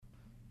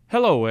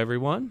Hello,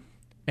 everyone,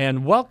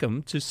 and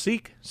welcome to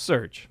Seek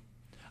Search.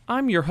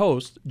 I'm your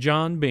host,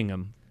 John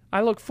Bingham. I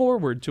look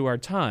forward to our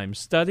time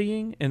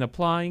studying and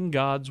applying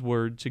God's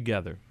Word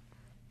together.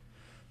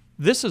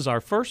 This is our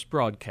first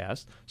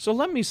broadcast, so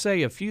let me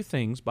say a few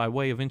things by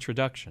way of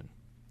introduction.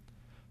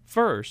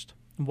 First,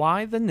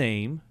 why the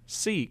name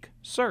Seek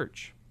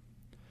Search?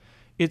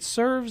 It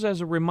serves as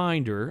a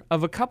reminder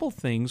of a couple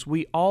things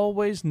we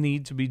always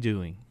need to be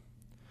doing.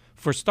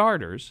 For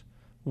starters,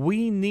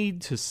 we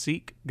need to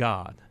seek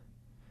God.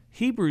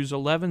 Hebrews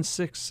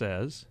 11:6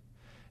 says,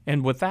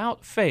 "And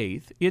without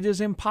faith it is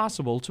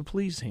impossible to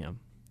please Him.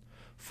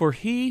 For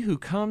he who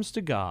comes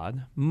to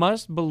God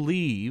must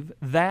believe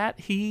that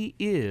He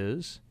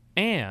is,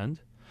 and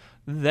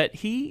that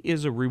He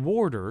is a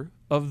rewarder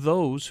of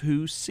those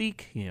who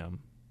seek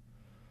Him."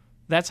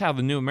 That's how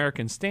the New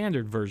American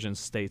Standard Version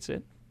states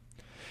it.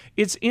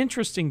 It's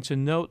interesting to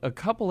note a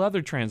couple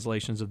other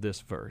translations of this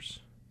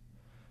verse.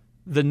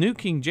 The New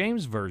King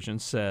James Version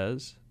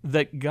says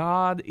that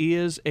God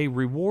is a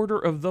rewarder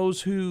of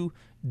those who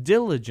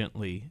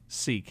diligently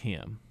seek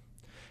Him.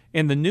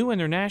 And the New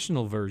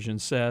International Version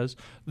says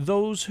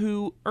those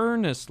who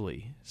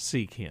earnestly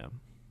seek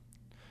Him.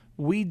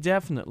 We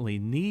definitely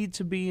need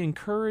to be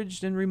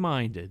encouraged and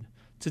reminded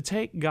to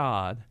take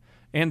God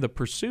and the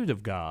pursuit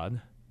of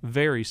God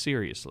very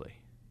seriously.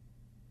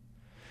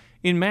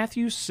 In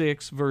Matthew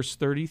 6, verse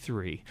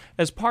 33,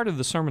 as part of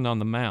the Sermon on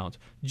the Mount,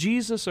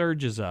 Jesus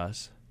urges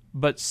us,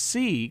 "But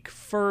seek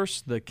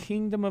first the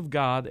kingdom of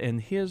God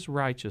and His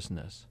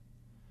righteousness."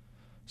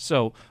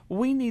 So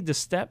we need to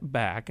step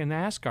back and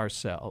ask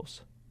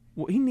ourselves,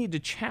 we need to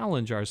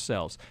challenge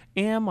ourselves,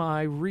 am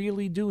I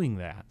really doing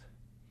that?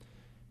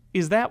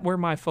 Is that where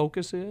my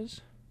focus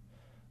is?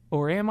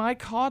 Or am I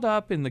caught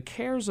up in the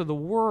cares of the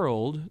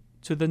world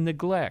to the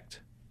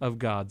neglect of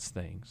God's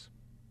things?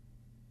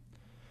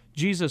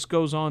 Jesus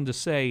goes on to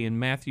say in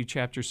Matthew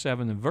chapter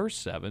 7 and verse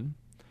 7,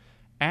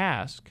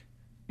 "Ask,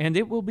 and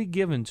it will be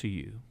given to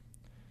you.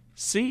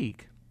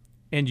 Seek,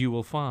 and you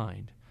will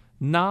find.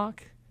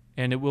 Knock,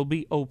 and it will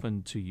be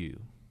opened to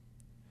you."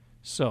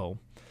 So,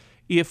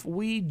 if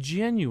we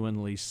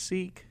genuinely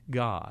seek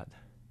God,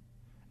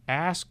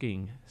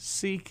 asking,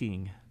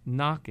 seeking,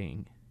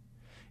 knocking,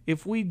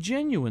 if we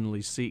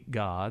genuinely seek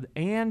God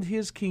and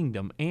His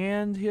kingdom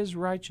and His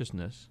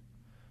righteousness,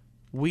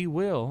 we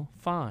will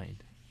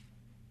find.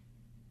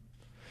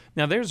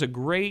 Now, there's a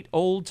great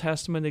Old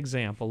Testament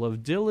example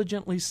of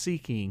diligently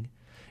seeking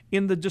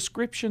in the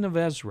description of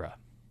Ezra.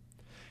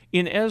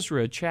 In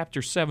Ezra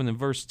chapter 7 and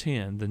verse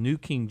 10, the New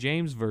King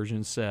James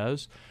Version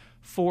says,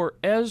 "For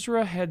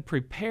Ezra had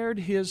prepared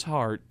his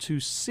heart to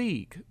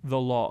seek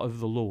the law of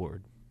the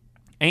Lord,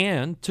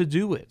 and to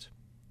do it,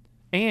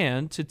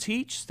 and to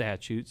teach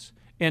statutes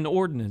and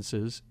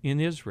ordinances in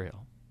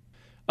Israel."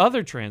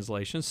 Other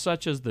translations,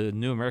 such as the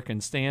New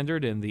American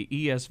Standard and the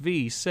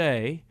ESV,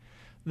 say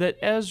that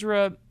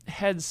Ezra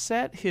had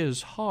set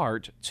his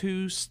heart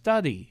to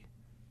study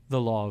the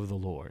law of the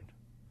Lord.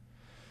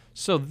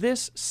 So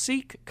this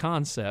seek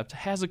concept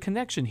has a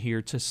connection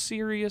here to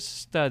serious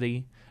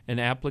study and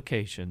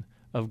application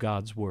of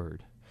God's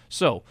Word.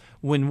 So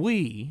when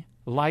we,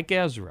 like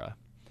Ezra,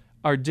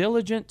 are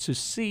diligent to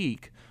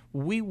seek,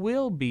 we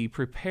will be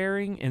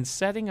preparing and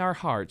setting our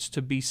hearts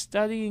to be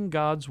studying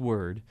God's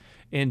Word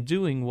and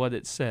doing what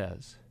it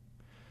says,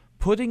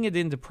 putting it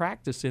into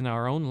practice in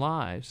our own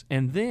lives,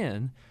 and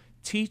then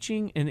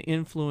teaching and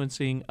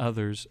influencing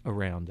others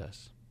around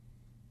us.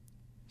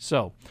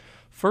 So,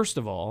 first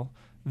of all,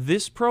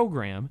 this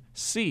program,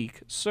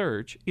 Seek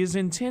Search, is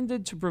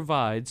intended to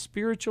provide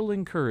spiritual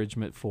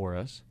encouragement for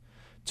us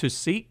to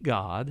seek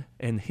God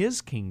and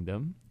His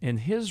kingdom and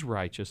His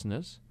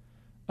righteousness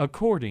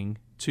according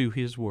to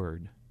His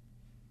Word.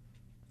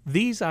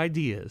 These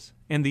ideas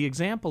and the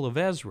example of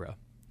Ezra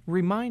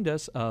remind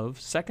us of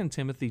 2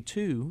 Timothy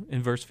 2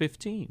 and verse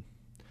 15.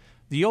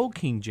 The Old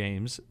King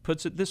James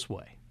puts it this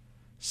way,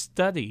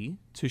 "Study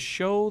to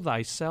show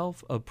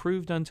thyself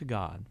approved unto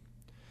God."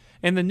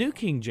 And the New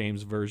King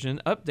James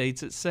Version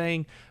updates it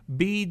saying,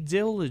 "Be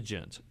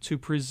diligent to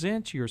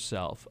present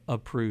yourself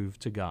approved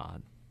to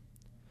God."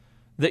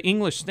 The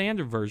English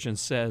Standard Version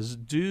says,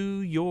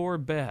 "Do your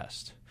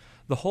best."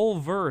 The whole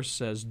verse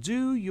says,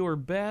 "Do your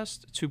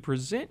best to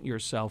present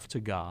yourself to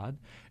God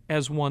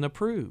as one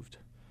approved,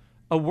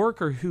 a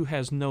worker who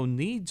has no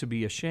need to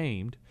be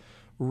ashamed,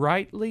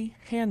 rightly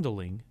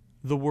handling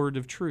the word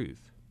of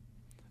truth."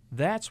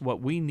 That's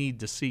what we need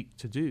to seek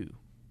to do.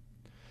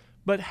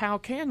 But how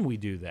can we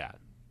do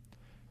that?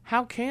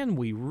 How can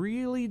we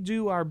really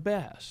do our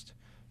best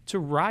to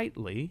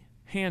rightly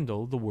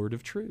handle the word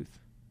of truth?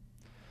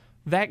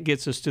 That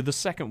gets us to the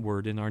second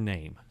word in our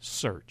name,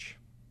 search.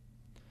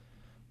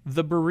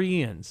 The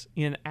Bereans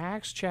in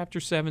Acts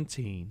chapter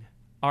 17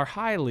 are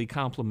highly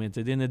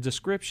complimented in a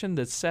description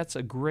that sets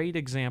a great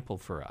example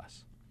for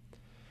us.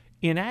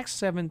 In Acts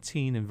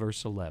 17 and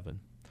verse 11,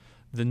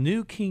 the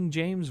New King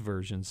James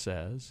Version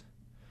says,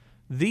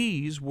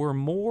 "These were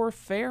more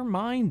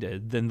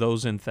fair-minded than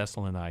those in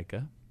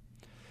Thessalonica,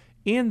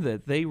 in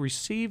that they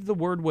received the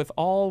word with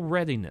all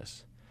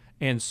readiness,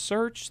 and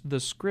searched the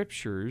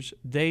Scriptures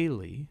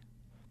daily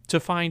to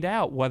find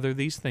out whether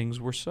these things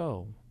were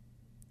so.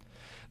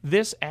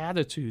 This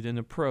attitude and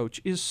approach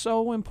is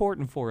so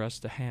important for us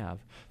to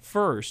have.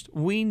 First,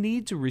 we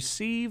need to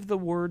receive the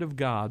Word of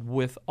God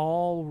with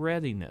all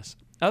readiness.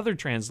 Other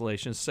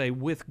translations say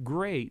with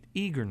great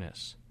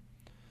eagerness.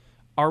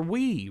 Are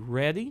we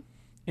ready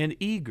and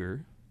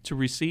eager to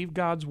receive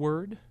God's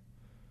Word?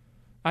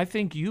 I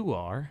think you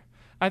are.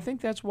 I think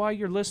that's why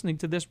you're listening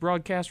to this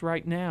broadcast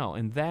right now,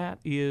 and that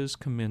is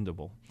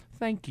commendable.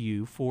 Thank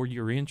you for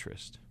your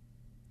interest.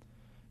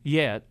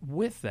 Yet,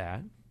 with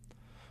that,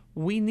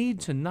 we need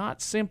to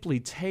not simply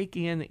take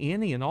in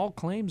any and all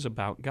claims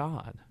about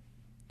God.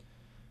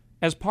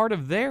 As part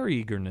of their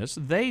eagerness,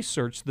 they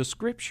searched the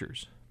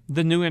Scriptures.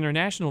 The New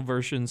International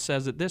Version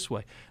says it this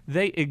way: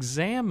 they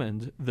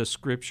examined the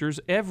Scriptures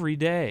every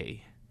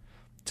day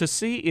to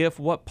see if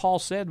what Paul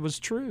said was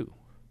true.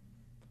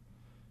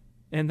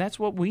 And that's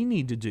what we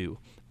need to do.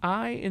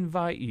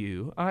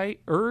 I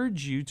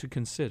urge you to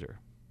consider,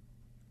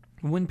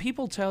 when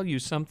people tell you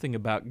something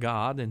about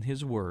God and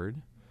His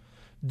Word,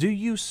 do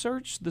you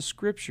search the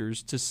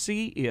Scriptures to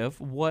see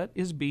if what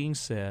is being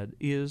said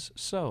is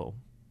so?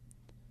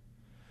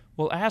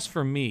 Well, as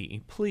for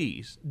me,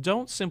 please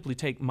don't simply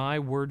take my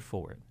word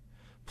for it.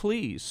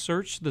 Please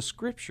search the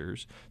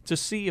Scriptures to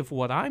see if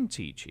what I'm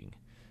teaching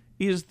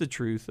is the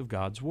truth of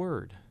God's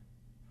Word.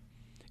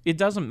 It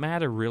doesn't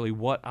matter really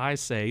what I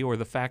say or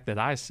the fact that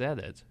I said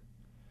it.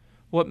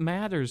 What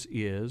matters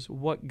is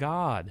what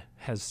God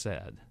has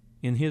said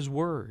in His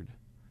Word.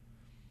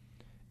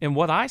 And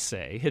what I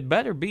say had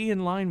better be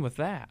in line with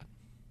that.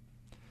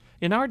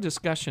 In our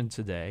discussion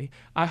today,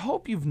 I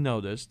hope you've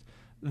noticed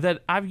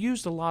that I've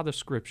used a lot of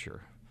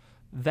Scripture.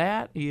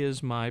 That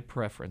is my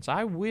preference.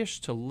 I wish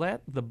to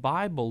let the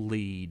Bible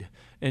lead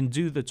and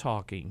do the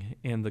talking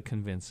and the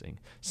convincing,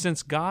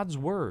 since God's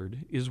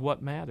Word is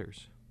what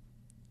matters.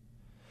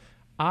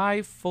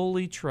 I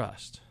fully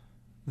trust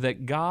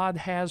that God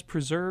has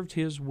preserved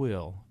His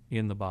will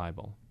in the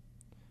Bible.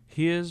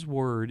 His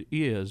Word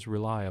is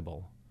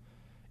reliable.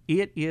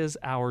 It is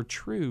our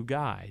true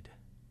guide.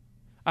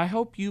 I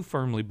hope you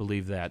firmly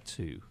believe that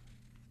too.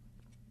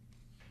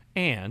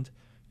 And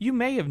you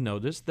may have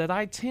noticed that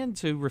I tend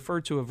to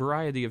refer to a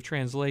variety of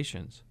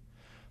translations.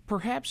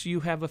 Perhaps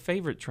you have a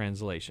favorite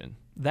translation.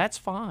 That's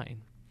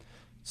fine.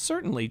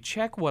 Certainly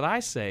check what I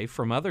say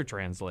from other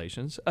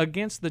translations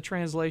against the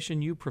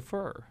translation you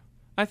prefer.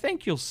 I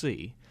think you'll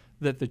see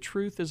that the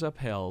truth is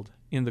upheld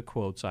in the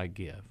quotes I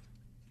give.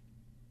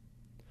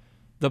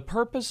 The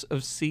purpose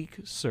of Seek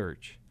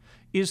Search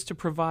is to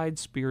provide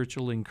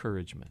spiritual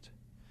encouragement.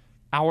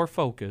 Our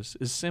focus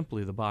is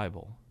simply the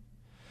Bible.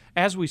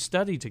 As we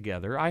study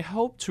together, I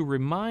hope to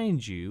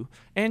remind you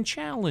and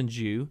challenge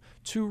you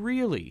to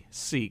really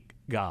seek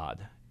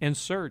God and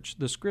search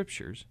the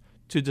Scriptures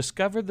to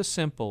discover the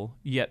simple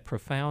yet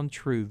profound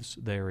truths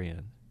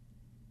therein.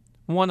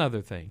 One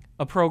other thing,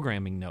 a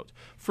programming note.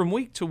 From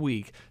week to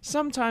week,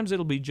 sometimes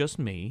it'll be just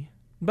me,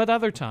 but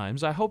other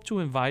times I hope to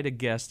invite a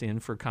guest in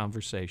for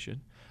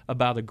conversation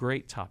about a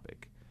great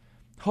topic.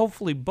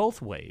 Hopefully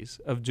both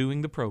ways of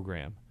doing the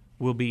program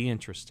will be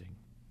interesting.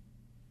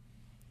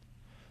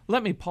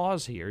 Let me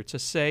pause here to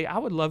say I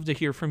would love to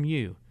hear from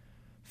you.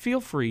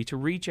 Feel free to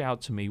reach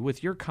out to me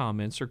with your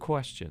comments or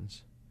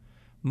questions.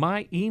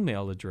 My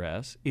email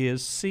address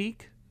is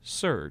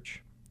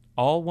seeksearch,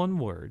 all one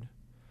word,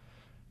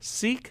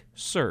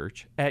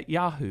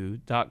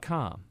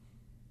 seeksearch@yahoo.com.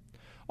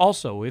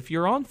 Also, if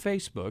you're on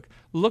Facebook,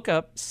 look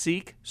up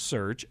Seek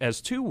Search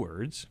as two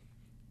words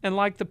and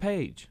like the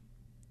page.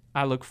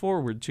 I look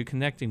forward to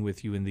connecting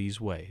with you in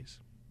these ways.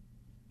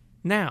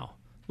 Now,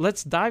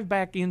 let's dive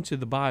back into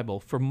the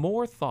Bible for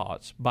more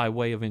thoughts by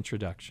way of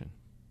introduction.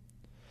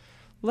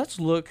 Let's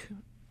look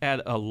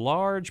at a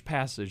large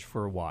passage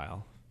for a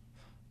while.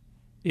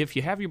 If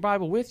you have your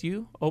Bible with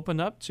you, open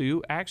up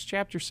to Acts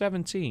chapter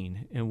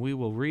 17, and we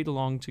will read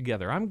along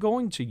together. I'm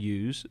going to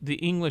use the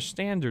English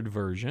Standard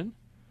Version,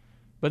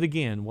 but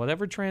again,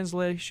 whatever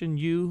translation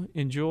you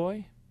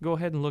enjoy, go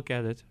ahead and look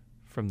at it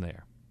from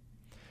there.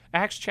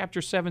 Acts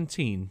chapter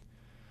 17.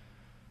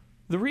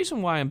 The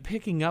reason why I'm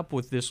picking up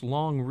with this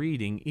long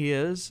reading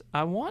is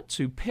I want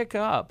to pick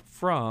up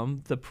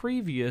from the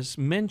previous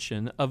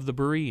mention of the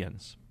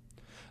Bereans.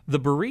 The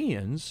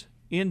Bereans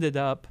ended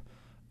up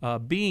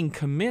being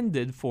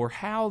commended for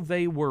how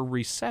they were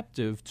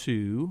receptive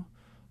to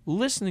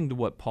listening to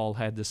what Paul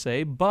had to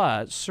say,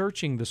 but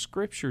searching the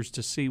Scriptures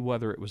to see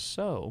whether it was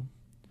so.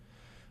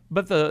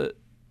 But the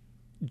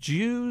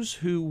Jews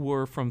who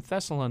were from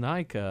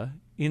Thessalonica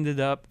ended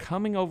up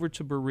coming over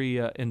to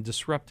Berea and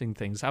disrupting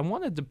things. I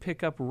wanted to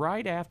pick up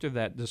right after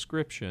that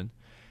description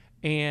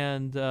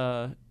and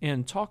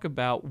talk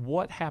about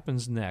what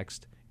happens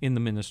next in the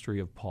ministry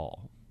of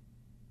Paul.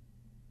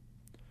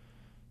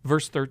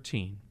 Verse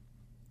 13.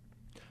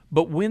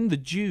 But when the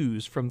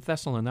Jews from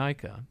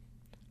Thessalonica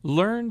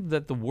learned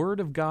that the word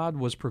of God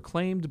was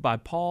proclaimed by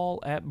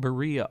Paul at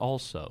Berea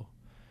also,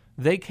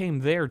 they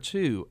came there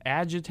too,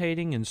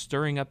 agitating and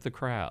stirring up the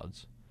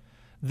crowds.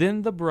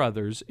 Then the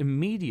brothers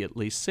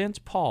immediately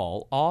sent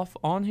Paul off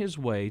on his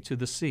way to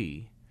the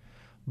sea,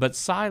 but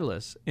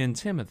Silas and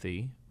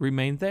Timothy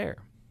remained there.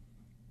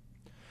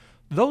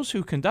 Those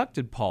who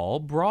conducted Paul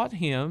brought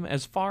him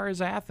as far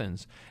as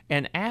Athens,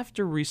 and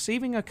after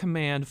receiving a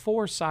command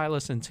for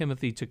Silas and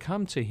Timothy to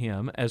come to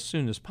him as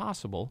soon as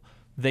possible,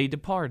 they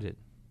departed.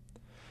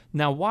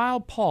 Now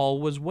while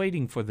Paul was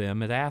waiting for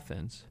them at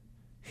Athens,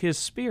 his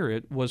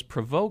spirit was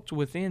provoked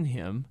within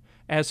him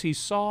as he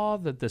saw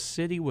that the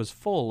city was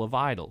full of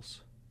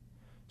idols.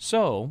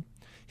 So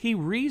he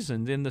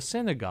reasoned in the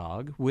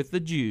synagogue with the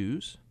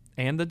Jews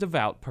and the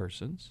devout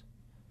persons,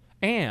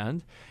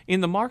 and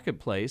in the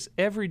marketplace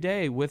every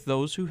day with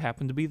those who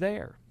happened to be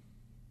there.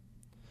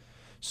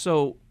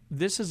 So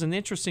this is an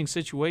interesting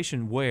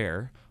situation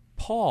where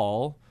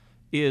Paul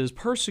is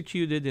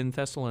persecuted in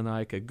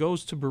Thessalonica,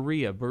 goes to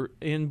Berea.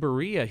 In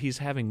Berea, he's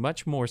having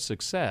much more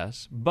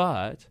success,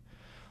 but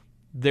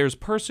there's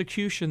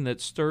persecution that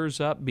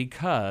stirs up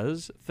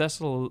because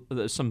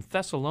some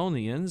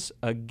Thessalonians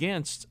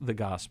against the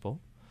gospel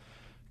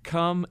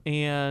come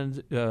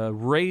and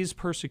raise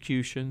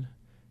persecution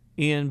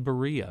in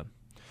Berea.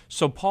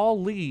 So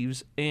Paul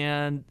leaves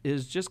and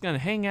is just going to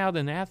hang out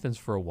in Athens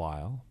for a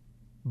while,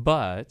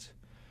 but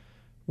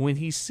when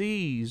he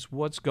sees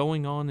what's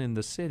going on in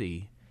the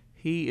city,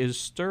 he is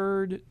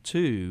stirred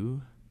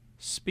to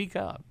speak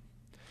up.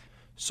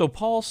 So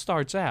Paul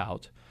starts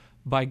out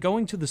by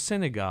going to the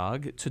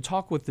synagogue to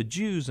talk with the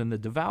Jews and the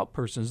devout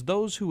persons,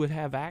 those who would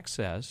have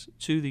access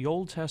to the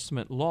Old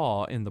Testament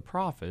law and the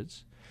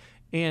prophets,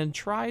 and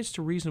tries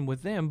to reason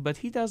with them, but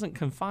he doesn't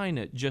confine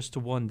it just to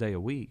one day a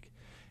week.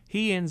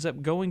 He ends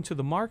up going to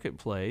the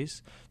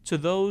marketplace to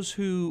those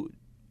who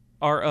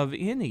are of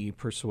any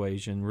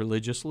persuasion,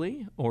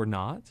 religiously or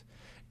not,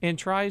 and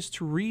tries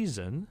to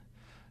reason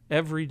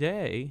every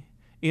day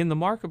in the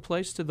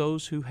marketplace to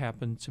those who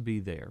happen to be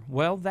there.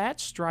 Well, that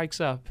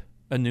strikes up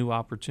a new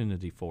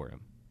opportunity for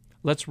him.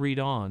 Let's read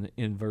on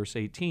in verse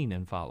 18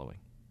 and following.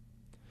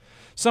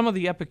 Some of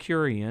the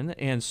Epicurean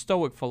and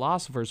Stoic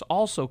philosophers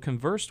also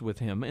conversed with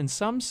him, and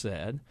some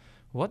said,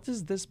 "What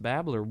does this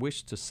babbler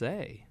wish to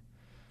say?"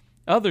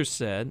 Others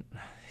said,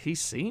 "He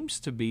seems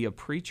to be a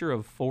preacher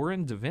of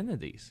foreign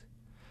divinities,"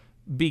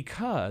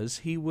 because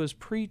he was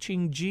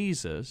preaching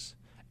Jesus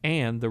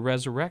and the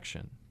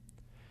resurrection.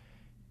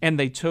 And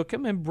they took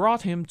him and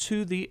brought him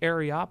to the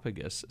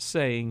Areopagus,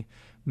 saying,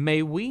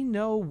 "May we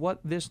know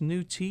what this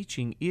new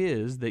teaching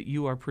is that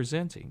you are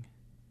presenting?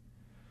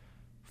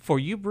 For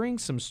you bring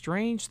some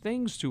strange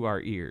things to our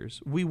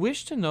ears. We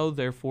wish to know,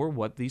 therefore,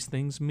 what these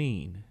things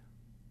mean."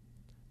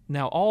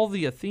 Now all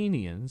the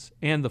Athenians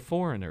and the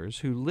foreigners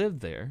who lived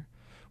there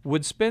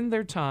would spend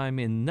their time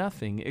in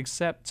nothing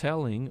except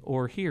telling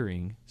or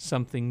hearing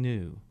something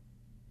new.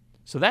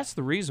 So that's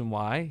the reason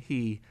why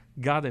he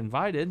got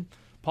invited.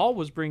 Paul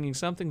was bringing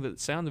something that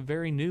sounded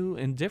very new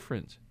and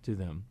different to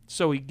them.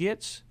 So he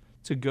gets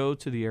to go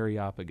to the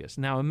Areopagus.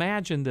 Now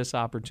imagine this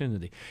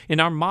opportunity. In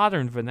our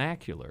modern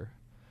vernacular,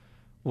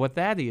 what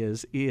that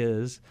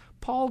is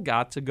Paul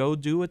got to go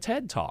do a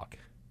TED Talk.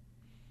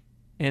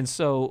 And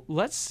so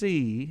let's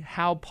see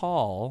how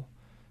Paul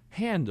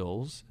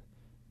handles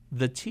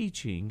the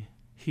teaching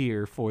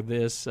here for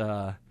this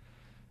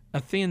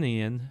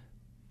Athenian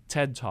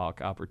TED Talk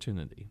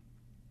opportunity.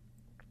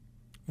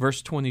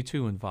 Verse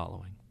 22 and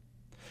following.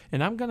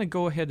 And I'm going to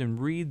go ahead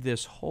and read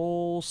this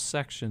whole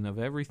section of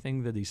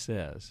everything that he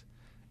says,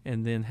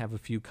 and then have a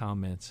few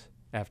comments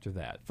after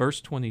that.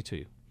 Verse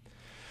 22.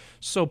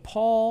 So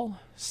Paul,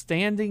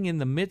 standing in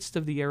the midst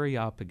of the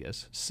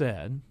Areopagus,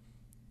 said,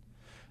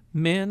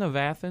 "Men of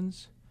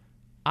Athens,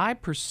 I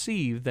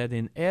perceive that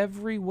in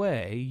every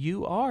way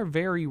you are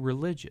very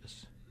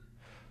religious.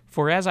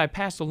 For as I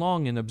passed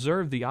along and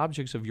observed the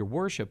objects of your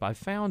worship, I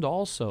found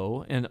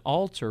also an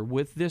altar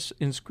with this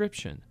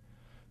inscription,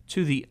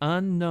 'To the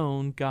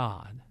unknown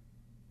God.'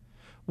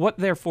 What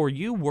therefore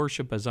you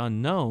worship as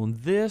unknown,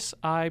 this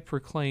I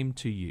proclaim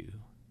to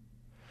you.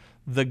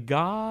 The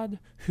God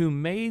who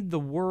made the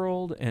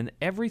world and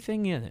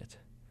everything in it,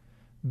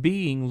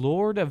 being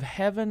Lord of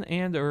heaven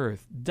and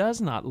earth,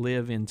 does not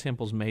live in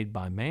temples made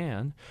by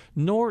man,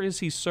 nor is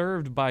he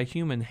served by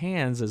human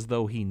hands as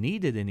though he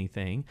needed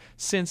anything,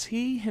 since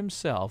he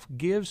himself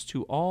gives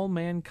to all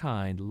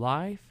mankind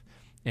life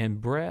and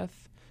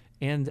breath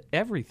and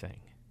everything.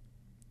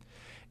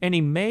 And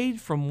he made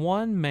from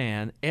one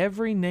man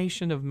every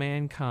nation of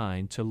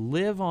mankind to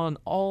live on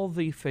all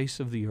the face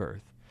of the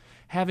earth,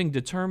 having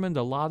determined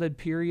allotted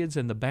periods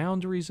and the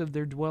boundaries of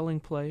their dwelling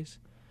place,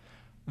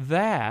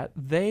 that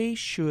they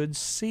should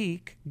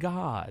seek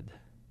God,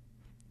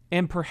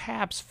 and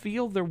perhaps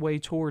feel their way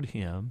toward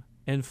him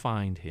and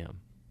find him.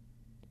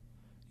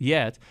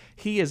 Yet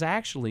he is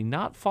actually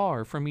not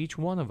far from each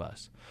one of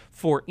us,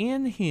 for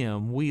in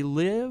him we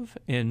live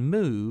and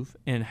move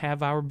and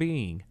have our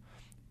being,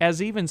 as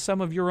even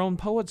some of your own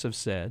poets have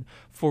said,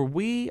 for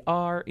we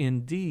are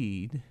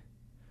indeed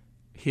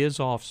his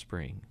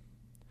offspring.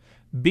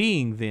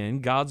 Being then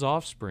God's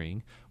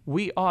offspring,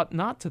 we ought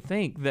not to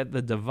think that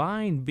the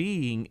divine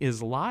being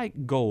is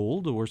like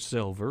gold or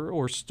silver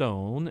or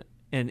stone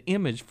an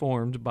image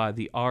formed by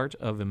the art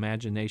of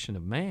imagination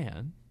of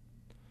man,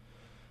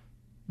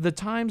 the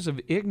times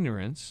of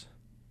ignorance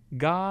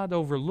God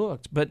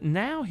overlooked, but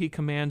now he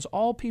commands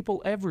all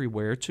people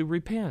everywhere to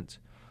repent,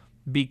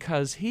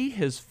 because he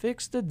has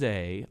fixed a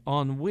day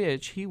on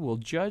which he will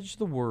judge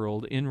the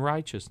world in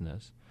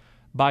righteousness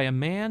by a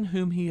man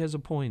whom he has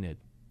appointed.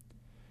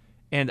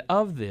 And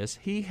of this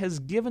he has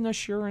given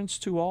assurance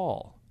to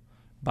all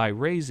by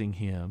raising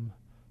him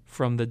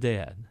from the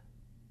dead.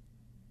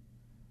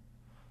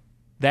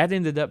 That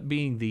ended up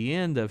being the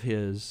end of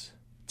his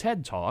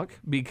TED Talk,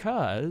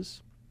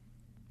 because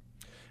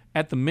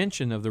at the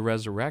mention of the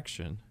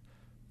resurrection,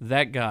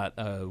 that got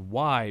a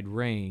wide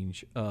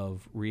range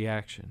of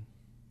reaction.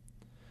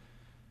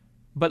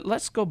 But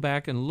let's go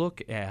back and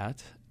look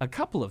at a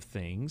couple of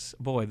things.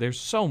 Boy, there's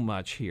so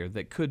much here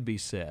that could be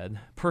said.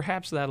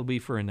 Perhaps that'll be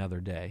for another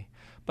day.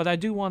 But I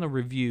do want to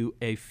review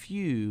a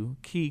few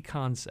key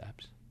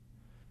concepts.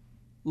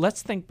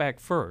 Let's think back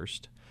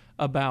first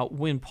about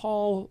when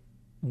Paul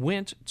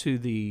went to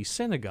the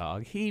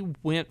synagogue. He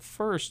went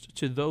first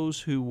to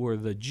those who were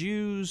the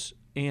Jews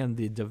and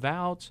the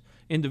devout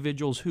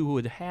individuals who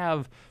would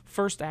have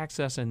first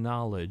access and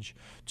knowledge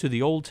to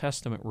the Old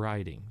Testament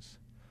writings,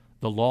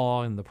 the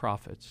law and the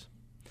prophets.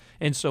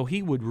 And so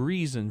he would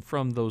reason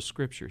from those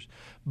scriptures.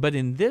 But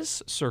in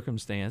this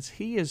circumstance,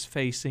 he is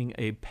facing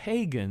a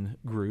pagan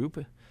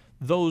group,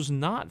 those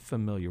not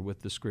familiar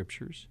with the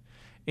scriptures.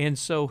 And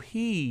so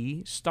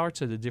he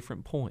starts at a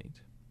different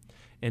point.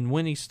 And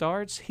when he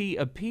starts, he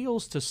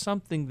appeals to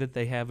something that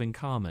they have in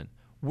common.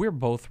 We're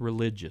both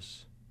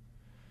religious.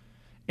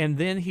 And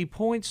then he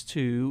points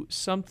to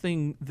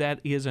something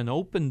that is an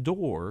open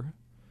door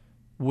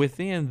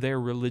within their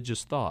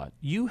religious thought.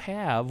 You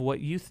have what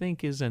you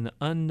think is an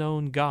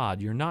unknown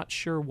God. You're not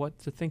sure what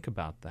to think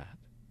about that.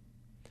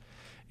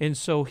 And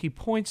so he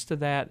points to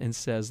that and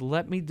says,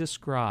 let me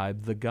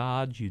describe the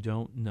God you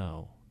don't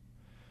know.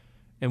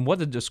 And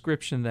what a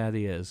description that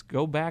is.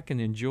 Go back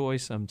and enjoy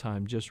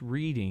sometime just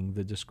reading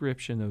the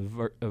description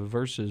of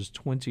verses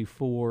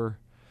 24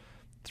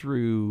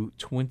 through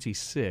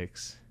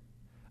 26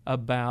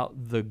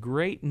 about the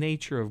great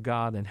nature of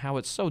God and how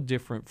it's so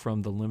different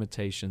from the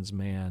limitations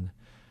man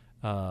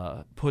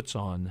puts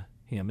on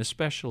him,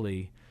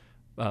 especially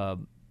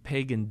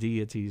pagan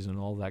deities and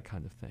all that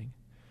kind of thing.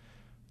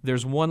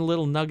 There's one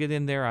little nugget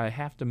in there I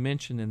have to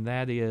mention, and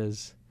that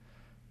is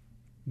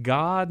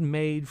God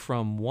made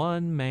from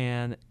one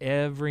man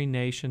every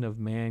nation of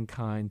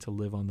mankind to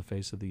live on the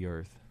face of the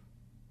earth.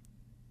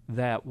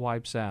 That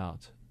wipes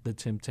out the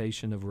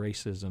temptation of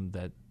racism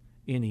that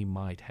any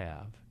might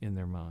have in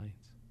their minds.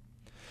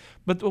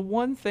 But the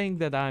one thing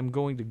that I'm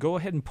going to go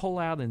ahead and pull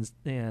out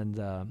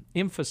and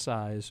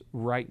emphasize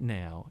right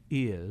now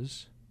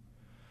is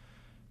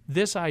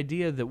this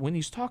idea that when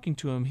he's talking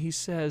to him, he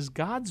says,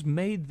 God's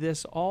made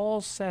this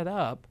all set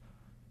up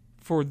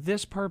for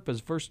this purpose,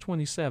 verse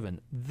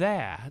 27,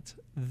 that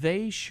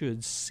they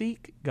should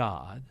seek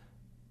God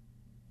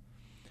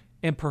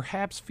and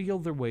perhaps feel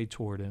their way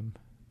toward him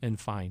and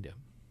find him.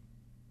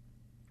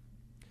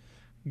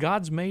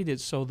 God's made it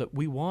so that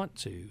we want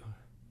to.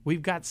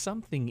 We've got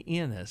something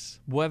in us,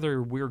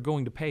 whether we're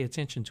going to pay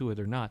attention to it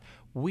or not.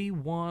 We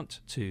want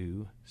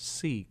to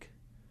seek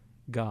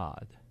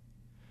God.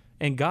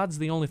 And God's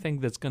the only thing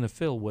that's going to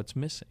fill what's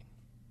missing.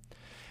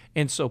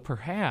 And so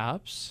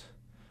perhaps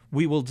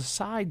we will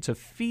decide to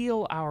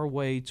feel our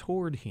way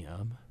toward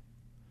him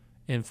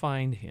and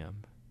find him.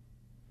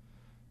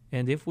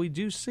 And if we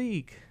do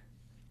seek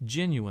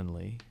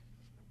genuinely,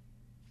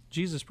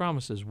 Jesus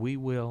promises we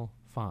will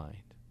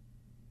find.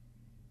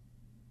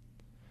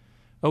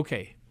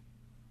 Okay,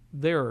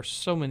 there are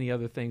so many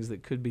other things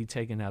that could be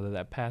taken out of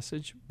that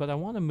passage, but I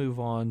want to move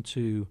on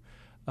to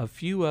a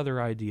few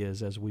other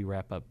ideas as we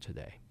wrap up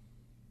today.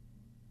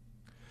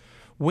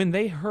 When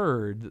they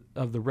heard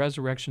of the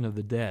resurrection of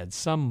the dead,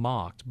 some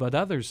mocked, but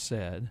others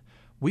said,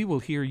 "We will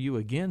hear you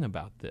again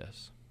about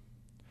this."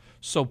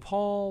 So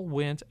Paul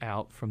went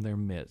out from their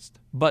midst,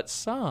 but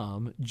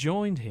some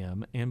joined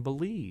him and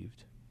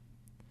believed.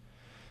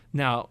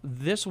 Now,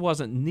 this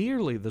wasn't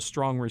nearly the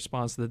strong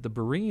response that the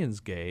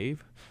Bereans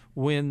gave.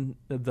 When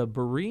the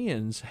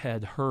Bereans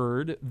had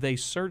heard, they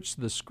searched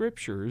the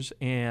Scriptures,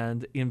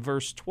 and in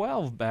verse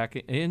 12, back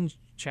in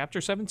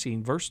chapter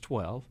 17, verse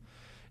 12,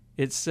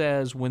 it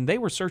says, when they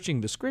were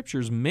searching the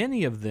Scriptures,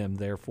 many of them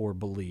therefore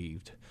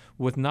believed,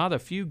 with not a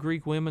few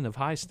Greek women of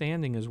high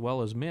standing as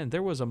well as men.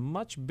 There was a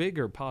much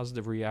bigger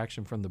positive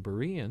reaction from the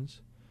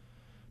Bereans,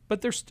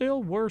 but there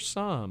still were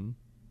some,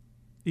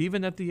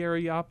 even at the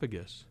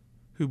Areopagus,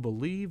 who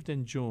believed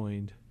and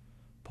joined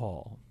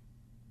Paul.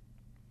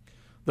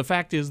 The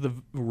fact is,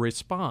 the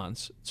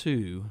response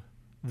to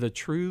the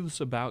truths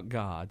about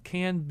God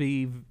can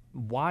be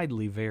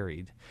widely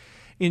varied.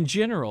 In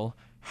general,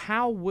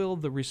 how will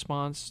the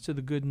response to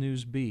the good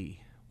news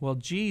be? Well,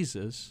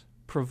 Jesus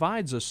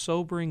provides a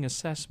sobering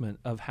assessment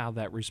of how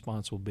that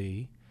response will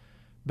be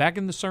back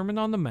in the Sermon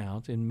on the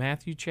Mount in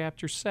Matthew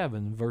chapter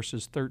 7,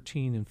 verses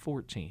 13 and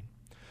 14.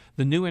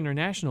 The New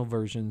International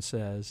Version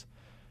says,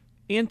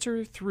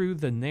 "Enter through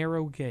the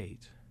narrow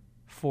gate,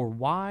 For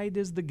wide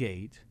is the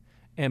gate,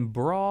 and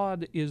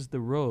broad is the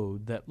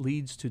road that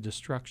leads to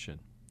destruction,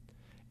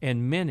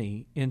 and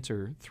many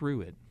enter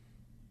through it.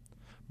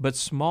 But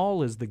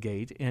small is the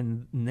gate,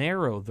 and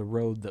narrow the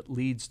road that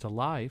leads to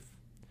life,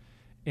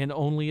 and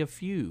only a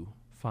few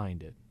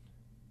find it.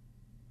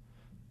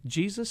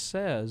 Jesus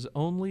says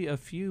only a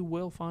few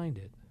will find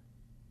it.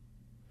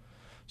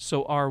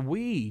 So are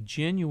we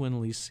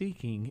genuinely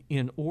seeking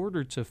in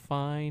order to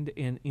find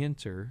and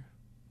enter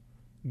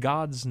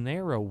God's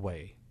narrow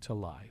way to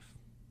life?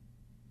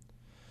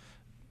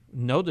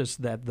 Notice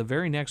that the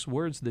very next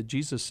words that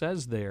Jesus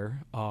says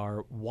there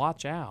are,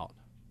 watch out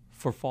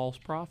for false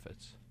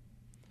prophets.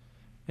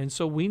 And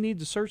so we need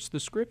to search the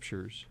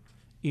Scriptures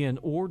in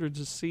order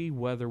to see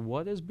whether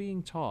what is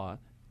being taught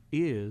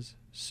is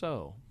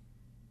so.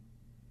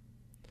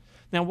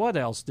 Now, what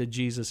else did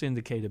Jesus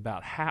indicate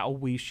about how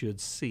we should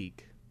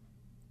seek?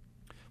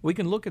 We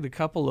can look at a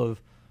couple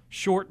of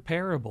short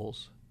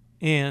parables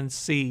and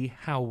see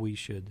how we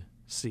should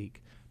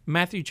seek.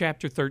 Matthew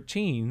chapter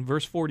 13,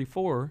 verse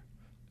 44,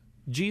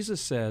 Jesus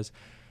says,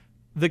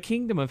 "The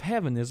kingdom of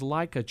heaven is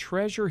like a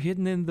treasure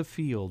hidden in the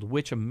field,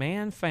 which a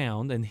man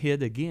found and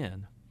hid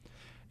again.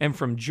 And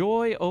from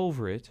joy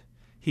over it,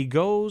 he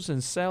goes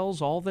and sells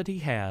all that he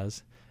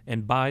has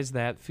and buys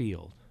that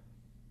field.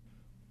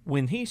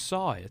 When he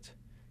saw it,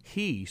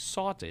 he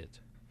sought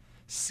it,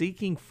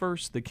 seeking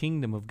first the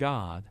kingdom of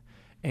God,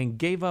 and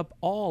gave up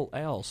all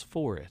else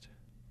for it."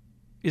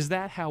 Is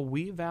that how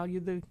we value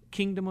the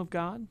kingdom of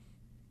God?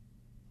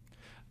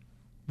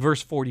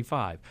 Verse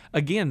 45,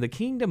 "Again, the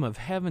kingdom of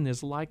heaven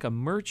is like a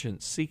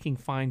merchant seeking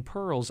fine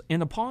pearls,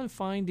 and upon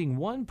finding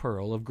one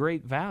pearl of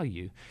great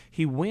value,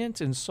 he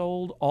went and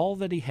sold all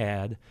that he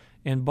had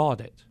and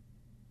bought it.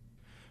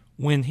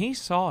 When he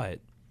saw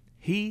it,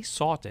 he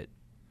sought it,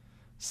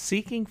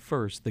 seeking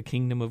first the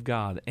kingdom of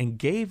God, and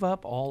gave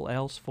up all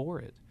else for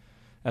it."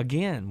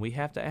 Again, we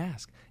have to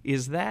ask,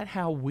 is that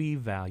how we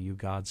value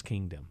God's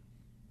kingdom?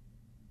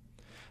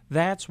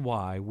 That's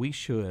why we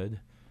should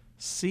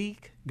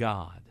seek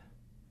God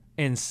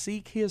and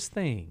seek His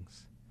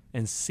things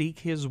and seek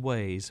His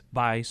ways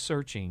by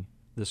searching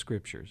the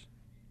Scriptures.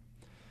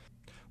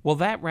 Well,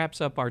 that wraps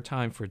up our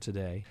time for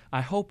today.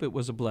 I hope it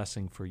was a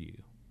blessing for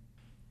you.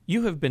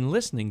 You have been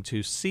listening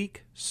to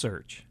Seek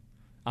Search.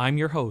 I'm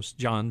your host,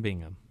 John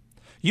Bingham.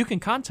 You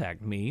can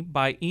contact me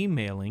by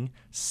emailing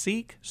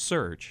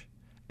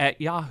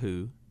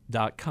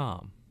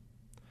seeksearch@yahoo.com.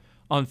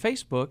 On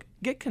Facebook,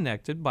 get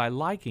connected by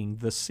liking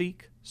the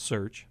Seek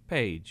Search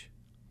page.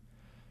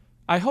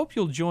 I hope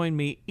you'll join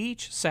me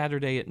each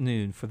Saturday at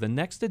noon for the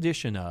next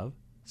edition of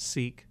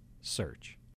Seek Search.